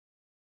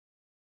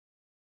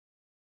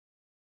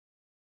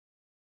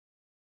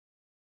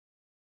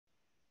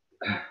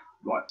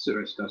Right,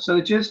 serious stuff. So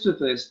the gist of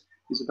this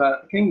is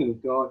about the kingdom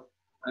of God,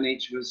 and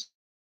each of us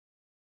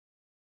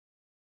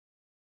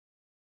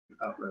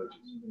outrageous.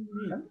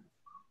 Okay?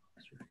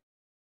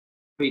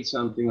 Read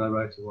something I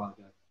wrote a while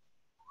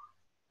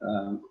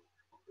ago.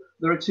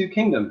 There are two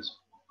kingdoms,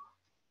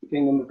 the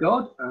kingdom of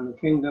God and the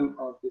kingdom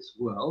of this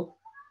world,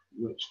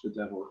 which the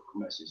devil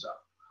messes up.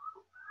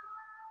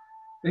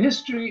 The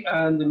history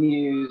and the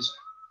news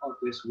of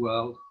this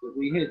world that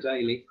we hear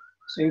daily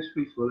seems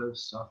to be full of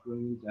suffering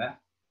and death,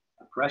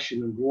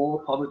 oppression and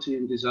war, poverty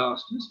and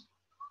disasters.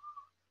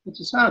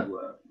 It's a sad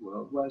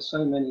world where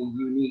so many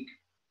unique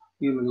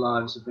human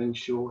lives have been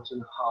short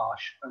and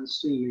harsh and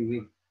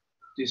seemingly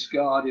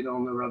discarded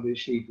on the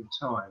rubbish heap of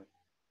time.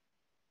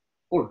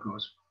 Or, of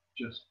course,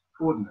 just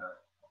ordinary.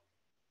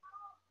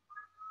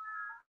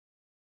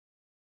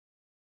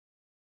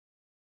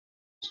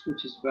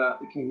 Which is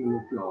about the kingdom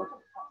of God.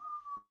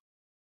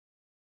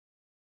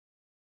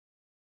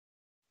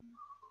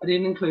 And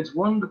it includes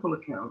wonderful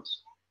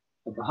accounts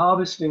of the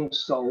harvesting of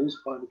souls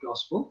by the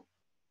gospel,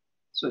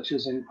 such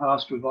as in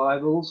past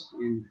revivals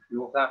in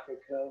North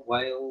Africa,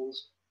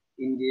 Wales,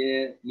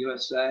 India,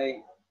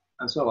 USA,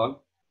 and so on,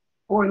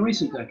 or in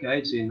recent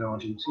decades in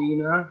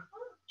Argentina,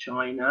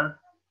 China,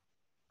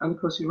 and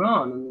of course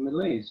Iran and the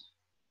Middle East.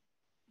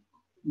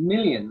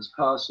 Millions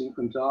passing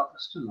from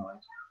darkness to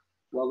light,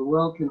 while the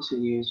world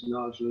continues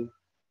largely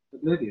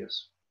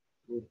oblivious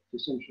or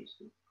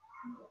disinterested.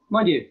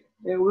 Mind you,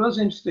 it was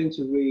interesting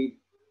to read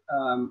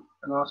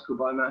an article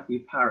by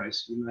Matthew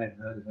Paris, you may have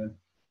heard of him,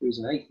 who's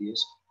an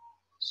atheist,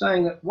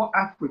 saying that what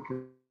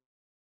Africa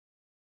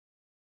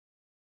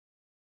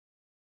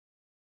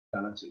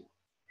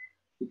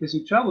because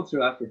he traveled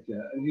through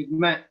Africa and he'd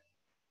met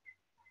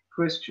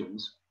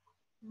Christians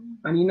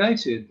and he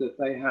noted that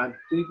they had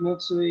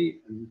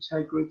dignity and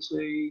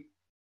integrity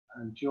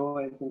and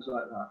joy and things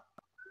like that.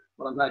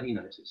 Well, I'm glad he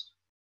noticed.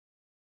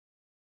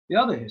 The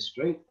other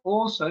history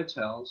also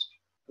tells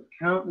of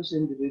countless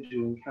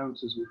individual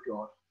encounters with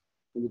God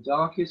in the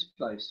darkest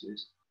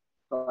places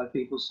by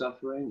people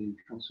suffering in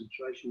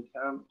concentration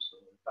camps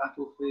or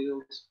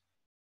battlefields,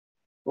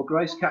 or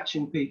grace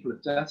catching people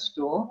at death's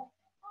door,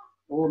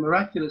 or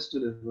miraculous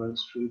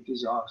deliverance through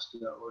disaster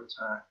or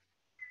attack.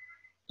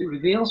 It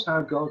reveals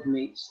how God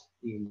meets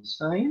the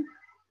insane,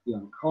 the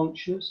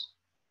unconscious,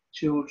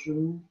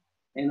 children,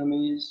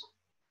 enemies,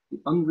 the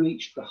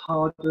unreached, the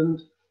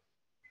hardened,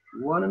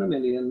 one in a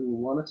million,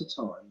 one at a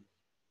time.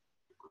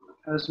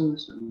 The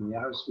peasant and the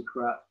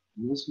aristocrat,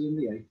 the Muslim,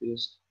 the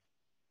atheist,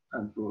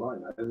 and for all I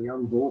know, the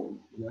unborn,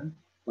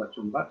 like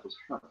John Baptist.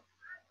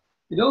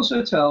 It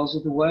also tells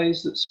of the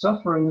ways that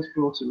suffering has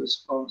brought a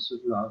response of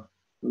love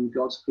from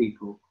God's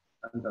people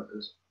and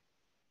others.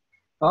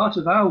 Part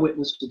of our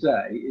witness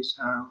today is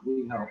how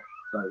we help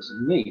those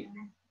in need.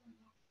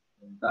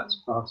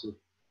 That's part of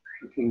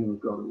the kingdom of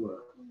God at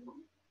work.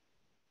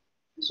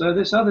 So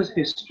this other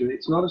history,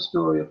 it's not a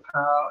story of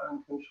power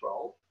and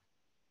control,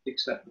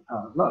 except the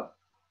power of love.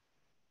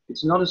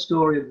 It's not a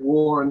story of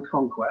war and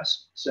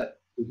conquest,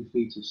 except the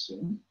defeat of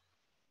sin.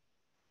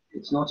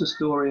 It's not a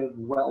story of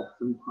wealth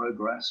and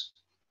progress,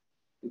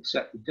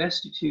 except the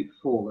destitute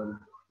fallen,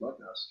 like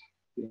us,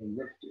 being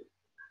lifted.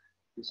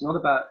 It's not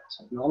about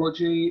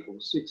technology or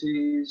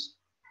cities,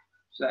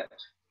 except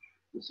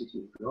the city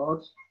of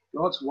God,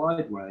 God's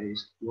wise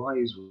ways,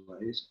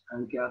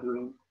 and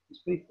gathering his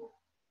people.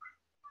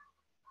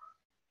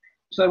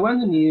 So when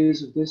the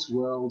news of this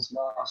world's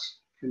last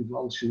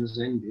convulsions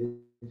ended,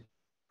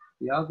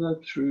 the other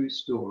true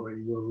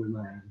story will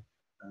remain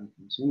and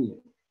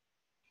continue.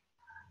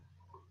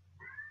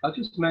 I'll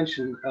just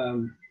mention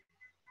a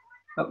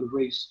couple of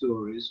brief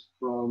stories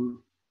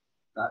from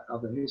that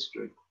other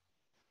history.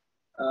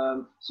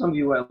 Some of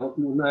you will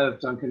know of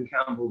Duncan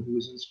Campbell, who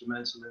was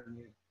instrumental in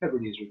the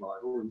Hebrides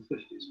revival in the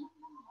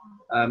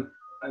 50s.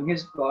 And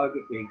his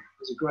biography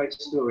is a great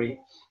story.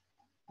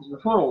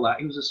 Before all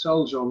that, he was a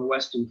soldier on the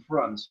Western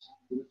Front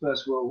in the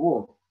First World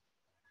War.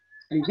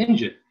 And he was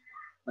injured,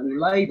 and he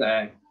lay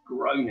there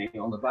groaning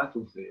on the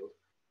battlefield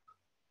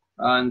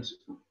and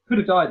could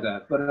have died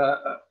there, but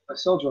a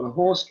soldier on a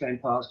horse came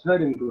past,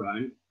 heard him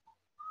groan,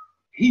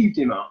 heaved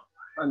him up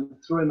and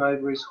threw him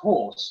over his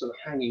horse, sort of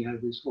hanging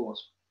over his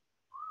horse.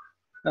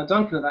 Now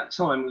Duncan at that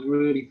time was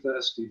really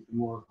thirsty for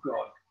more of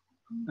God.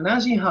 And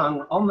as he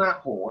hung on that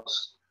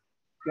horse,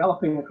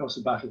 galloping across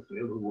the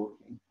battlefield or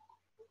walking,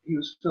 he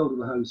was filled with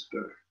the Holy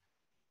Spirit.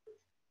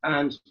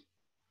 And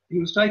he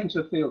was taken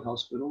to a field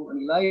hospital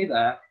and he lay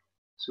there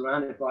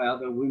surrounded by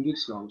other wounded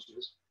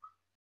soldiers.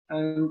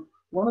 And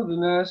one of the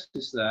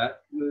nurses there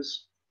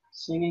was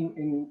singing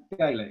in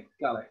Gaelic,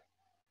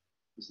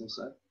 as they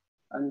say,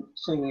 and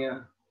singing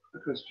a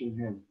Christian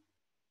hymn.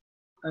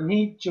 And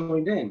he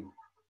joined in.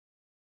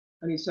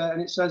 And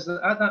it says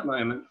that at that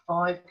moment,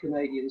 5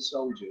 Canadian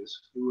soldiers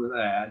who were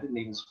there, didn't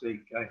even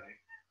speak Gaelic,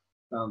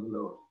 found the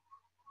Lord.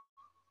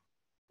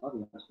 I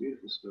think that's a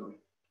beautiful story.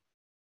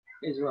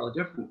 Here's a rather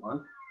different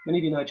one. Many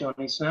of you know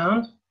Johnny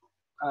Sound.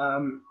 I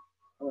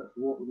went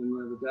for a walk with him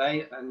the other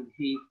day, and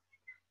he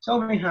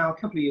told me how a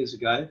couple of years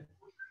ago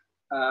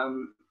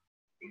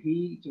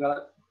he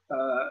developed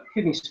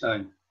kidney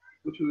stone,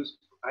 which was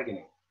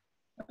agony.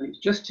 And it was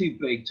just too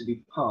big to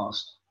be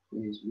passed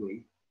in his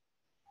week.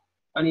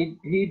 And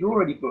he'd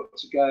already booked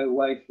to go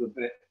away for a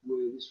bit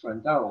with his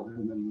friend Darrell,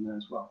 who many of you know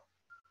as well.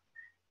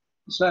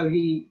 So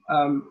he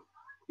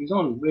was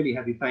on really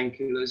heavy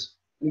painkillers,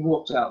 and he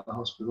walked out of the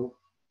hospital,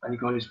 and he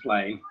got his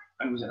plane,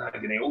 and was in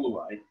agony all the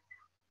way.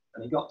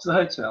 And he got to the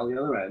hotel, the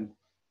other end,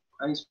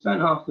 and he spent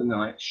half the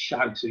night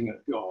shouting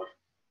at God,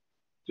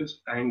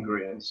 just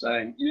angry and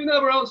saying, "You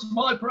never answer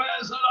my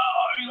prayers, and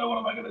you know, what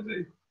am I going to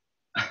do?"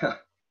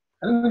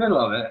 And in the middle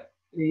of it,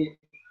 he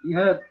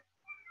heard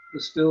the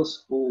still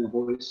small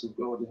voice of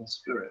God in his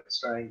spirit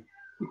saying,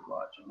 "Be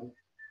quiet, Johnny."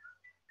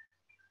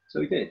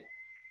 So he did.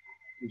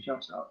 He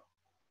shut up.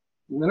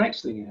 And the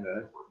next thing he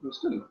heard was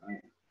still in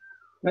pain.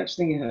 Next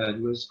thing he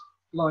heard was,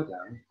 "Lie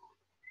down."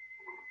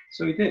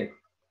 So he did.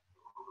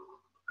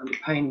 And the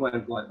pain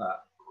went like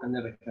that and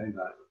never came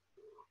back.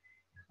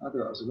 I thought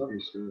that was a lovely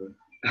story.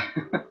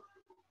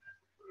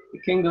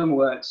 The kingdom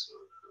works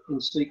in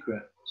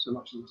secret so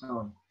much of the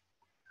time.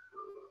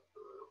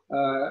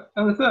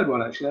 And the third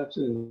one, actually, I have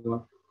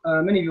two.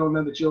 Many of you will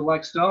remember Jill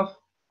Wagstaff.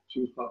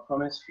 She was part of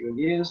Promise for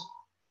years.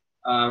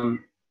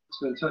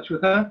 Still in touch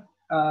with her.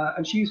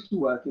 And she used to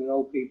work in an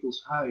old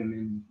people's home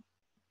in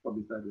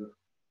probably Bedworth,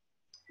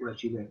 where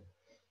she lived.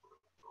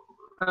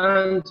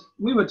 And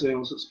we were doing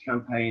all sorts of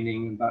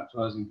campaigning and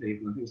baptizing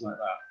people and things like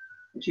that.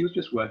 And she was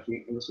just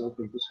working in this old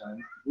people's home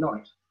at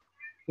night,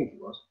 I think it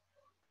was.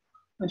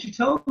 And she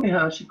told me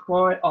how she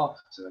quite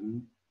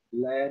often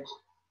led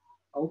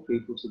old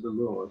people to the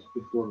Lord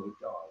before they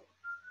died.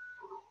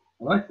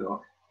 And I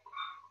thought,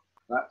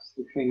 that's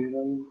the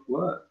kingdom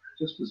work,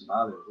 just as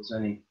valid as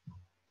any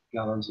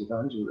gallant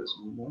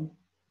evangelism, you know?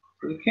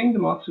 But the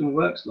kingdom often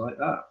works like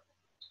that.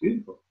 It's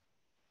beautiful.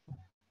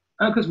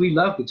 And because we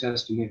love the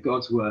testimony of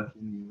God's work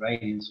in the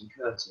Iranians and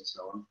Kurds and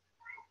so on,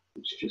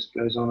 which just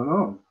goes on and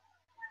on.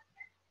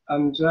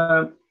 And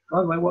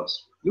by the way,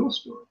 what's your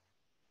story?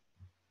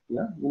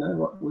 Yeah, you know,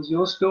 what was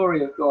your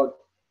story of God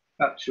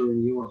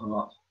capturing your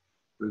heart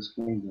for his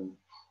kingdom?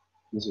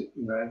 Was it,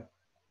 you know,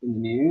 in the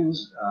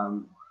news,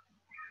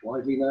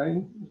 widely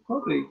known?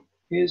 Probably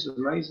his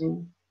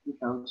amazing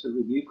encounter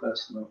with you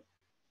personally,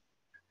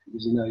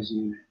 because he knows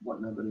you like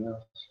nobody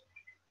else.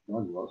 I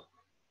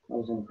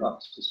was on the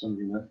bus, as some of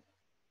you know.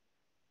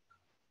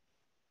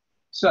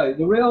 So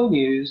the real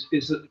news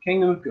is that the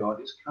kingdom of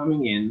God is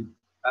coming in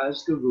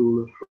as the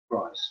rule of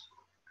Christ,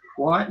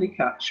 quietly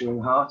capturing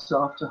heart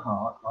after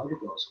heart by the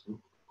gospel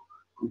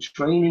and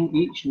training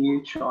each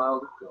new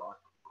child of God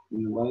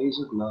in the ways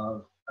of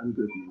love and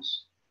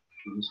goodness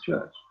in his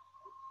church.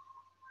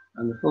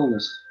 And the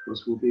fullness of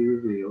this will be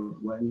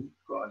revealed when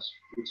Christ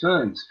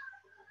returns.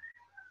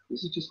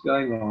 This is just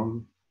going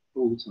on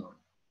all the time,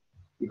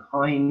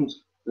 behind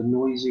the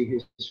noisy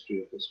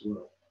history of this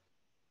world.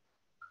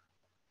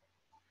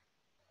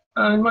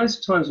 And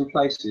most times and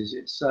places,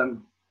 it's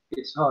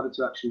harder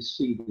to actually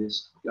see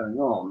this going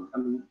on. I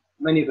mean,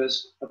 many of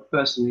us have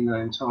personally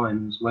known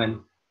times when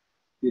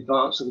the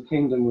advance of the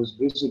kingdom was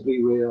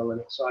visibly real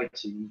and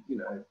exciting. You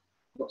know,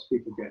 lots of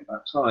people getting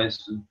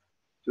baptized and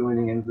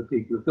joining in with the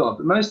people of God.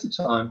 But most of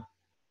the time,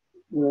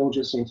 we all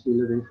just seem to be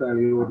living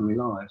fairly ordinary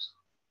lives.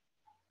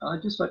 I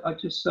just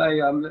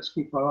say, let's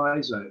keep our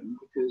eyes open,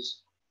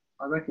 because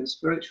I reckon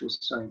spiritual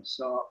saints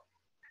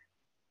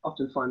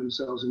often find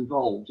themselves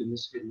involved in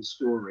this hidden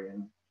story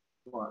in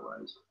quiet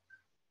ways.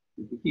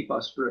 If we keep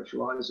our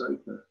spiritual eyes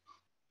open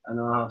and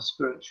our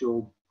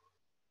spiritual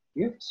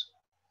gifts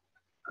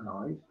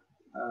alive,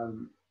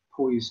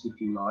 poised,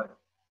 if you like,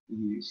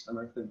 used, and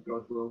I think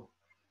God will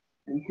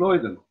employ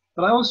them.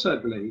 But I also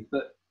believe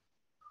that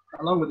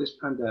along with this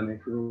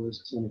pandemic and all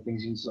this turning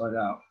things inside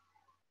out,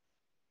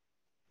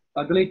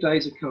 I believe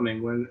days are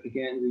coming when,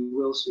 again, we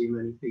will see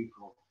many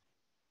people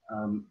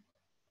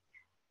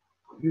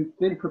who've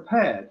been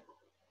prepared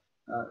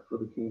for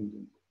the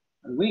kingdom.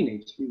 And we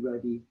need to be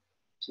ready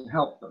to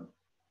help them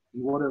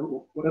in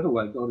whatever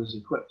way God has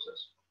equipped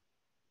us.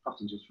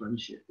 Often just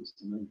friendship is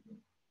the main thing.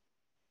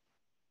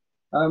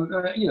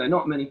 You know,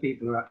 not many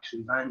people are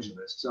actually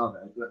evangelists, are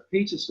they? But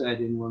Peter said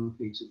in 1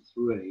 Peter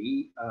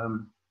 3,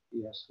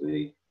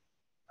 ESV,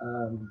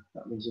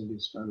 that means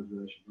English Standard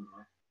Version,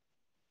 right?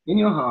 In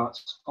your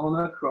hearts,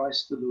 honour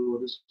Christ the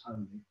Lord as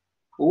holy,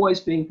 always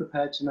being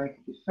prepared to make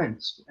a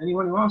defence to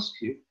anyone who asks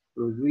you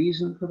for a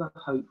reason for the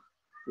hope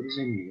that is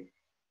in you,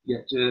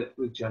 yet do it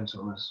with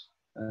gentleness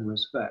and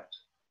respect,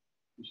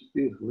 which is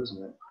beautiful,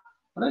 isn't it?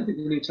 I don't think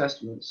the New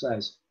Testament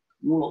says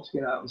you all ought to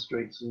get out on the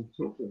streets and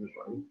talk to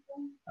everybody.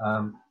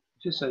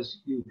 It just says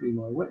you'll be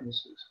my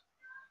witnesses.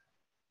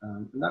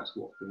 And that's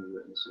what being a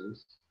witness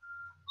is.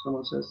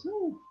 Someone says,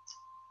 oh,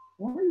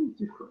 why are you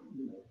different?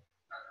 You know,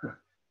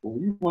 or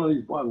you want to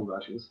use Bible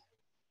verses,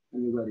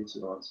 and you're ready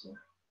to answer.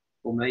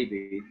 Or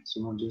maybe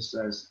someone just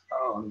says,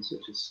 oh, I'm in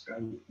such a state,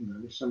 you know,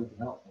 there's something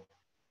to help me.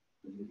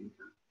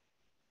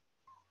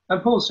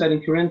 And Paul said in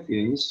 1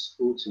 Corinthians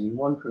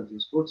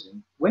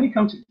 14, when you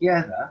come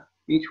together,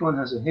 each one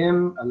has a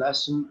hymn, a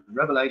lesson, a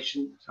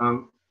revelation, a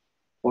tongue,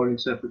 or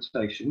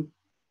interpretation.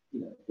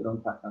 could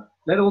unpack that.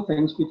 Let all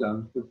things be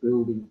done for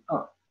building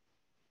up.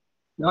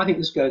 Now, I think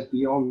this goes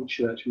beyond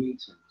church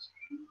meetings.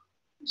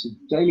 It's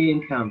daily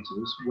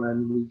encounters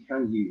when we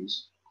can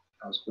use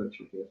our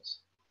spiritual gifts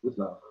with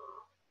love.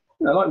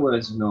 Like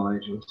words of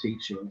knowledge or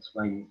teaching,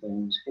 explaining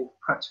things, or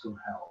practical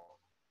help,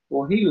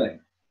 or healing.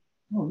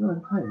 Oh, no,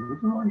 I'm pain.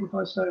 Would you mind if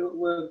I say a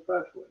word of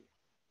prayer for you?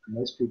 And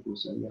most people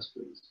say, yes,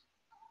 please.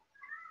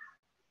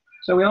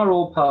 So we are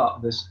all part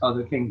of this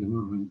other kingdom,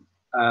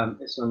 aren't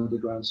we? It's an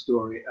underground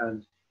story,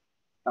 and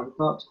have a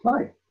part to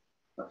play.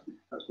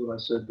 That's what I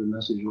said the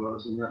message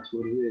was, and that's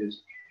what it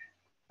is.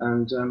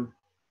 And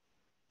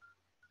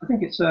I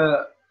think it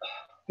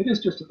is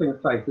just a thing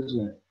of faith,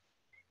 isn't it?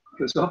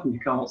 Because often you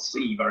can't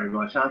see very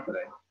much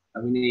happening,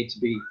 and we need to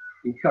be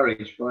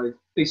encouraged by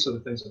these sort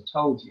of things I've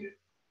told you.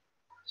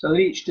 So that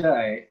each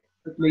day,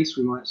 at least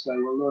we might say,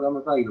 well, Lord, I'm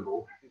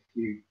available if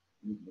you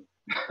need me.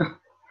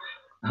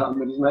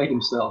 But he's made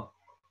himself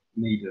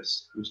need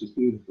us, which is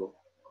beautiful.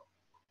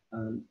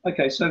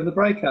 Okay, so for the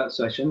breakout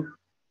session,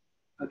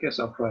 I guess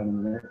I'll pray in a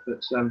minute,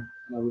 but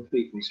I'll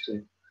repeat this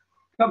too.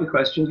 A couple of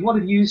questions. What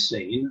have you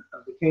seen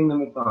of the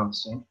kingdom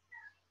advancing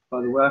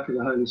by the work of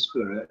the Holy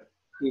Spirit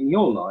in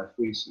your life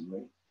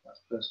recently,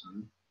 that's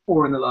personally,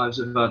 or in the lives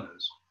of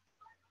others?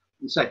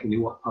 And secondly,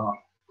 what part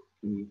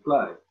can you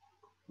play?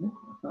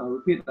 I'll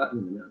repeat that in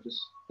a minute.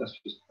 That's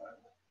just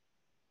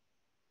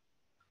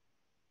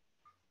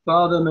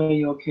Father, may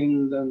your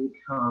kingdom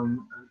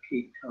come and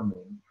keep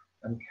coming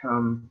and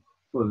come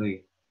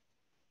fully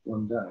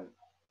one day.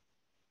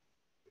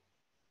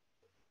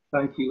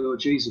 Thank you, Lord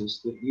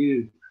Jesus, that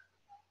you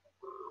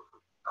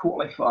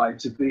qualified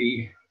to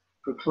be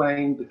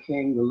proclaimed the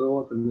King, the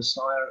Lord, the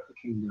Messiah of the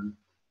kingdom,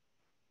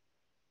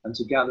 and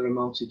to gather a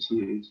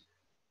multitude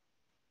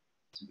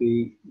to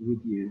be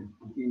with you,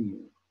 in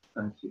you.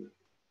 Thank you.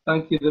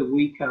 Thank you that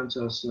we count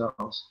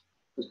ourselves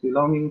as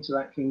belonging to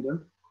that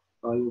kingdom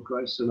by your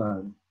grace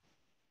alone.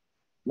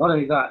 Not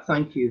only that,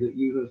 thank you that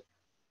you have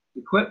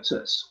equipped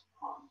us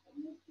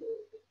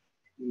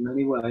in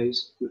many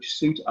ways which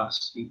suit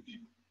us each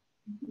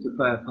to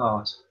play a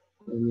part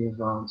in the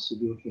advance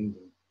of your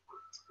kingdom.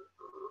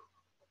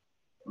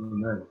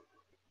 Amen.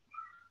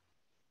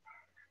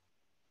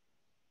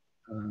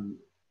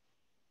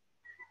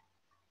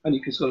 And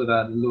you can sort of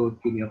add, the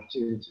Lord give me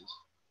opportunities.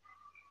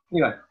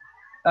 Anyway,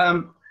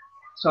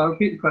 so I'll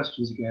repeat the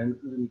questions again,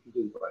 and then you can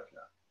do the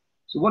breakout.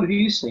 So what have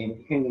you seen of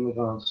the kingdom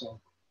advancing,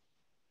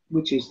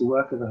 which is the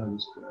work of the Holy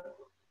Spirit,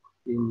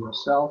 in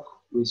yourself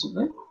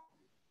recently,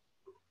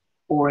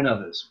 or in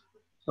others?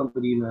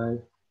 Somebody you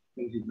know,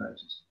 things you've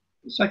noticed.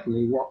 And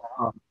secondly, what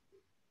part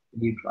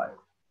can you play?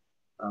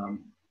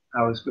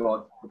 How has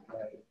God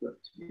prepared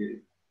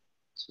you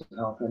to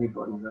help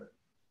anybody that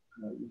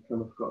you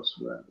come across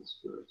where the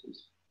Spirit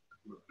is?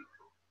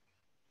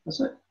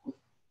 That's it.